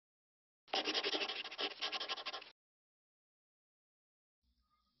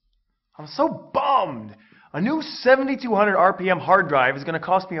I'm so bummed. A new 7200 RPM hard drive is going to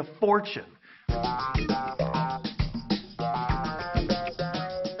cost me a fortune.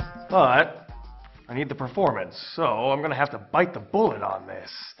 But I need the performance, so I'm going to have to bite the bullet on this.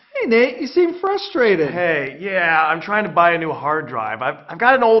 Hey Nate, you seem frustrated. Hey, yeah, I'm trying to buy a new hard drive. I've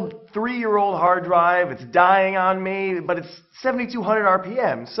got an old 3-year-old hard drive. It's dying on me, but it's 7200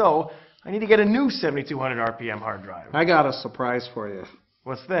 RPM, so I need to get a new 7200 RPM hard drive. I got a surprise for you.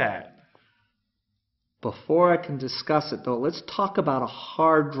 What's that? Before I can discuss it though, let's talk about a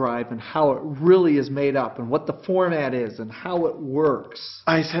hard drive and how it really is made up and what the format is and how it works.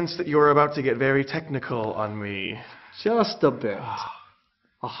 I sense that you're about to get very technical on me. Just a bit.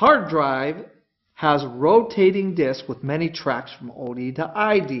 A hard drive has a rotating disk with many tracks from OD to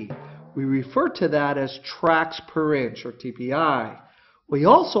ID. We refer to that as tracks per inch, or TPI. We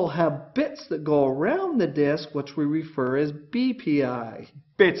also have bits that go around the disk, which we refer as BPI.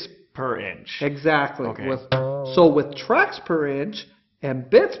 Bits per inch. Exactly. Okay. So with tracks per inch and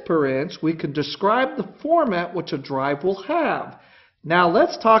bits per inch, we can describe the format which a drive will have. Now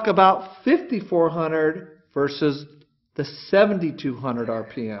let's talk about 5400 versus the 7200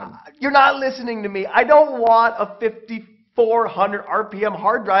 RPM. You're not listening to me. I don't want a 5400 RPM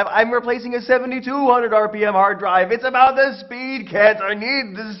hard drive. I'm replacing a 7200 RPM hard drive. It's about the speed, Kent. I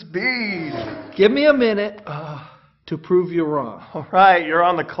need the speed. Give me a minute to prove you wrong. All right, you're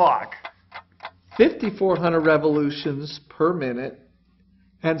on the clock. 5400 revolutions per minute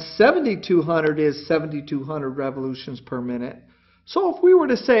and 7200 is 7200 revolutions per minute. So if we were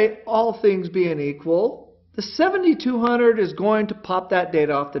to say all things being equal, the 7200 is going to pop that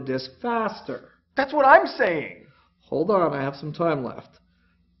data off the disk faster. That's what I'm saying. Hold on, I have some time left.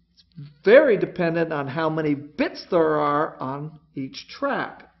 It's very dependent on how many bits there are on each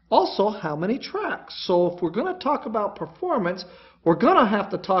track. Also, how many tracks. So if we're going to talk about performance, we're going to have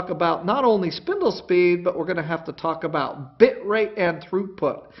to talk about not only spindle speed, but we're going to have to talk about bit rate and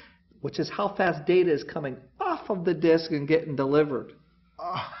throughput, which is how fast data is coming off of the disk and getting delivered.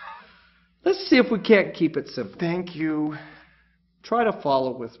 Let's see if we can't keep it simple. Thank you. Try to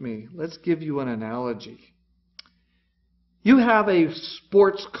follow with me. Let's give you an analogy. You have a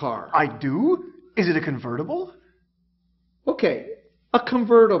sports car. I do? Is it a convertible? Okay, a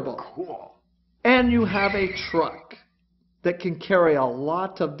convertible. Cool. And you have a truck that can carry a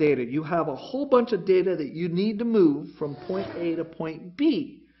lot of data. You have a whole bunch of data that you need to move from point A to point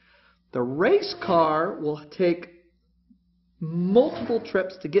B. The race car will take multiple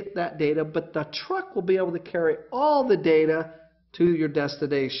trips to get that data, but the truck will be able to carry all the data to your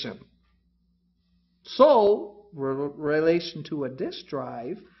destination. So, in relation to a disk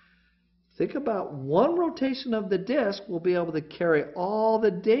drive, think about one rotation of the disk will be able to carry all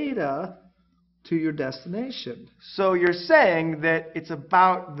the data to your destination. So you're saying that it's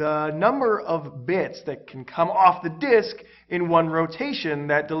about the number of bits that can come off the disk in one rotation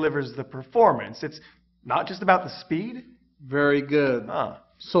that delivers the performance. It's not just about the speed? Very good.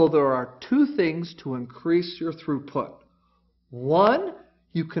 So there are two things to increase your throughput. One,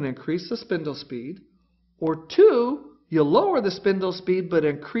 you can increase the spindle speed, or two, you lower the spindle speed but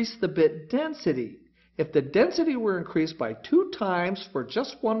increase the bit density. If the density were increased by 2 times for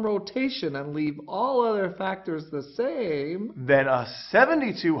just one rotation and leave all other factors the same, then a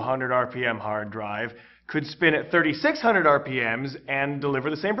 7200 RPM hard drive could spin at 3600 RPMs and deliver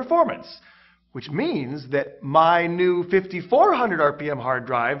the same performance. Which means that my new 5400 RPM hard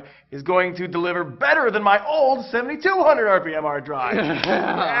drive is going to deliver better than my old 7200 RPM hard drive.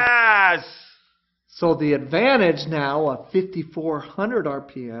 Yes! So the advantage now of 5400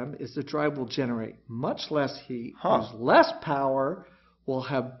 RPM is the drive will generate much less heat, use less power, will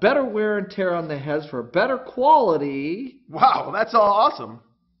have better wear and tear on the heads for better quality. Wow, that's all awesome.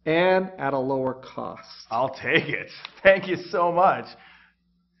 And at a lower cost. I'll take it. Thank you so much.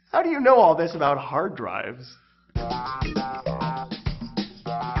 How do you know all this about hard drives?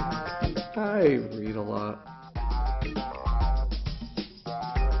 I read a lot.